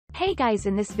Hey guys,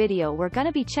 in this video we're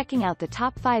gonna be checking out the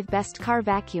top 5 best car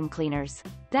vacuum cleaners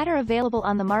that are available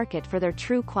on the market for their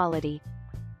true quality.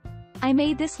 I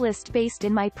made this list based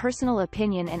in my personal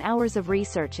opinion and hours of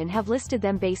research and have listed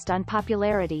them based on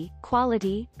popularity,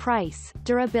 quality, price,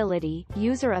 durability,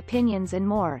 user opinions and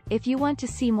more. If you want to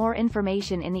see more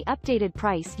information in the updated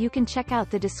price, you can check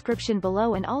out the description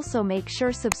below and also make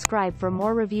sure subscribe for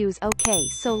more reviews. Okay,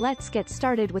 so let's get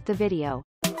started with the video.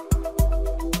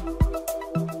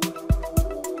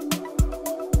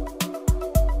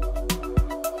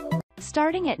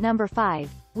 Starting at number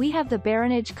 5, we have the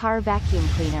Baronage car vacuum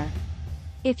cleaner.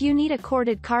 If you need a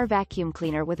corded car vacuum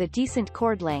cleaner with a decent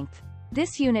cord length,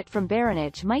 this unit from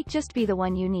Baronage might just be the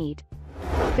one you need.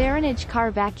 Baronage car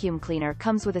vacuum cleaner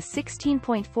comes with a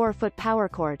 16.4-foot power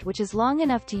cord which is long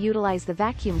enough to utilize the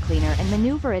vacuum cleaner and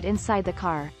maneuver it inside the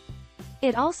car.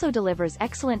 It also delivers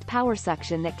excellent power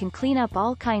suction that can clean up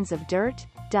all kinds of dirt,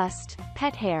 dust,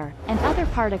 pet hair, and other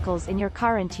particles in your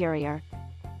car interior.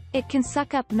 It can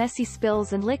suck up messy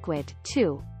spills and liquid,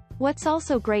 too. What's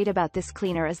also great about this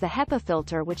cleaner is the HEPA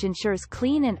filter, which ensures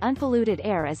clean and unpolluted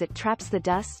air as it traps the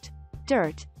dust,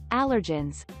 dirt,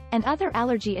 allergens, and other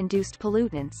allergy-induced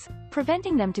pollutants,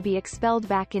 preventing them to be expelled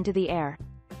back into the air.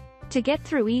 To get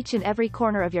through each and every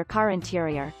corner of your car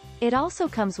interior, it also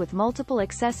comes with multiple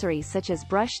accessories such as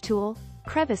brush tool,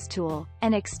 crevice tool,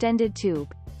 and extended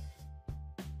tube.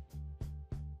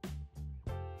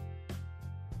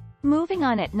 Moving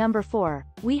on, at number 4,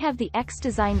 we have the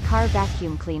XDesign car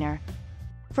vacuum cleaner.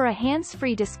 For a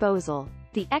hands-free disposal,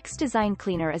 the XDesign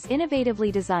cleaner is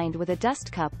innovatively designed with a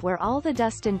dust cup where all the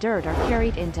dust and dirt are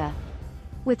carried into.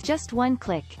 With just one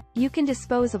click, you can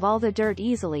dispose of all the dirt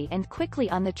easily and quickly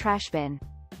on the trash bin.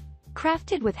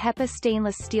 Crafted with HEPA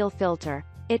stainless steel filter,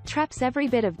 it traps every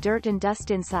bit of dirt and dust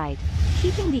inside,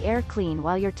 keeping the air clean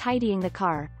while you're tidying the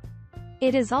car.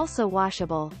 It is also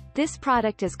washable. This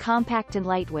product is compact and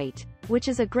lightweight, which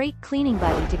is a great cleaning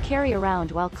buddy to carry around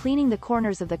while cleaning the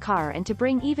corners of the car and to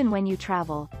bring even when you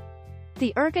travel.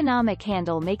 The ergonomic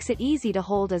handle makes it easy to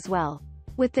hold as well.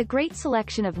 With the great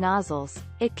selection of nozzles,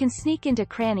 it can sneak into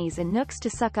crannies and nooks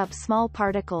to suck up small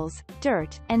particles,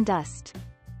 dirt, and dust.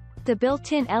 The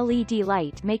built-in LED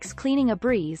light makes cleaning a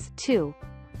breeze, too.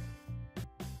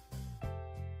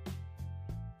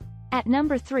 At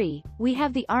number 3, we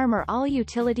have the Armor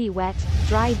All-Utility Wet,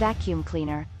 Dry Vacuum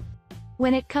Cleaner.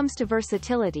 When it comes to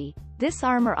versatility, this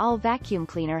Armor All vacuum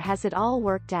cleaner has it all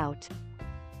worked out.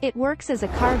 It works as a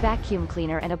car vacuum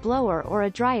cleaner and a blower or a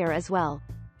dryer as well.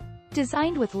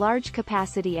 Designed with large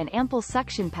capacity and ample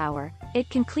suction power, it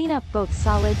can clean up both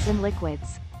solids and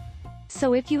liquids.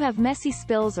 So if you have messy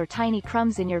spills or tiny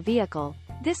crumbs in your vehicle,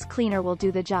 this cleaner will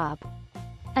do the job.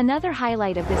 Another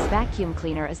highlight of this vacuum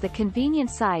cleaner is the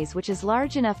convenient size, which is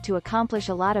large enough to accomplish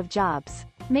a lot of jobs,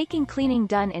 making cleaning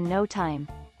done in no time.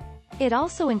 It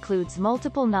also includes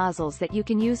multiple nozzles that you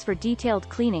can use for detailed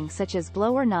cleaning such as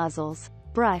blower nozzles,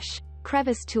 brush,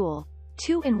 crevice tool,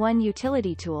 2-in-1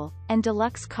 utility tool, and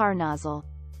deluxe car nozzle.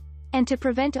 And to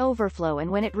prevent overflow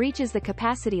and when it reaches the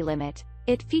capacity limit,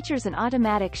 it features an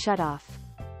automatic shutoff.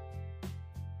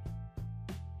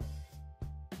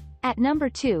 At number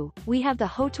 2, we have the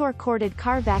HOTOR corded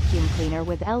car vacuum cleaner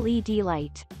with LED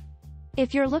light.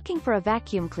 If you're looking for a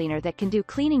vacuum cleaner that can do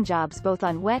cleaning jobs both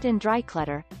on wet and dry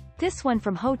clutter, this one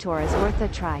from HOTOR is worth a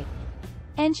try.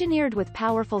 Engineered with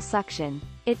powerful suction,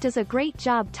 it does a great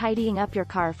job tidying up your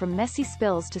car from messy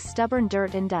spills to stubborn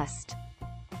dirt and dust.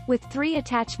 With 3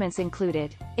 attachments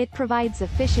included, it provides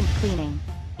efficient cleaning.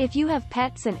 If you have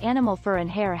pets and animal fur and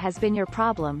hair has been your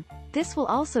problem, this will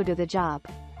also do the job.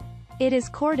 It is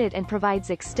corded and provides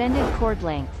extended cord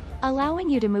length, allowing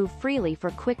you to move freely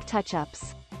for quick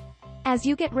touch-ups. As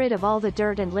you get rid of all the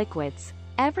dirt and liquids,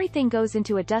 everything goes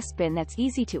into a dustbin that's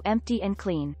easy to empty and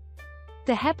clean.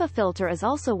 The HEPA filter is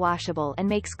also washable and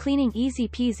makes cleaning easy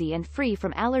peasy and free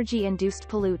from allergy-induced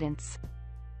pollutants.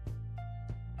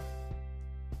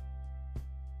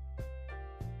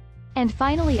 And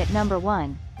finally, at number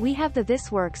 1, we have the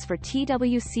ThisWorx for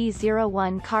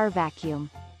TWC01 car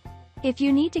vacuum. If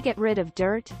you need to get rid of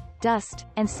dirt, dust,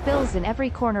 and spills in every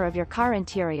corner of your car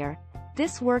interior,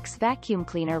 ThisWorx vacuum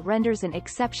cleaner renders an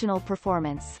exceptional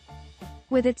performance.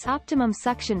 With its optimum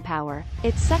suction power,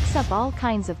 it sucks up all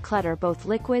kinds of clutter, both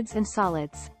liquids and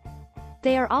solids.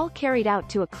 They are all carried out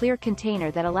to a clear container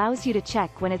that allows you to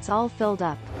check when it's all filled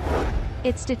up.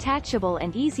 It's detachable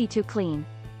and easy to clean.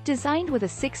 Designed with a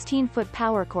 16-foot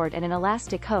power cord and an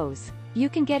elastic hose, you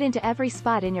can get into every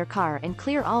spot in your car and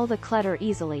clear all the clutter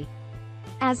easily.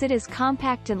 As it is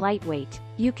compact and lightweight,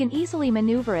 you can easily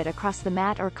maneuver it across the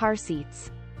mat or car seats.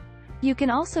 You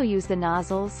can also use the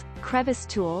nozzles, crevice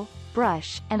tool,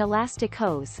 brush, and elastic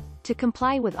hose, to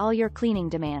comply with all your cleaning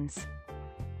demands.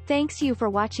 Thanks you for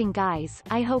watching guys,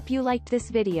 I hope you liked this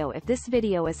video. If this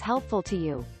video is helpful to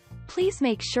you, please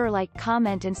make sure like,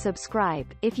 comment and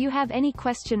subscribe. If you have any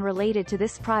question related to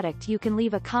this product you can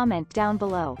leave a comment down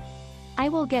below. I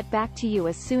will get back to you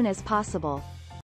as soon as possible.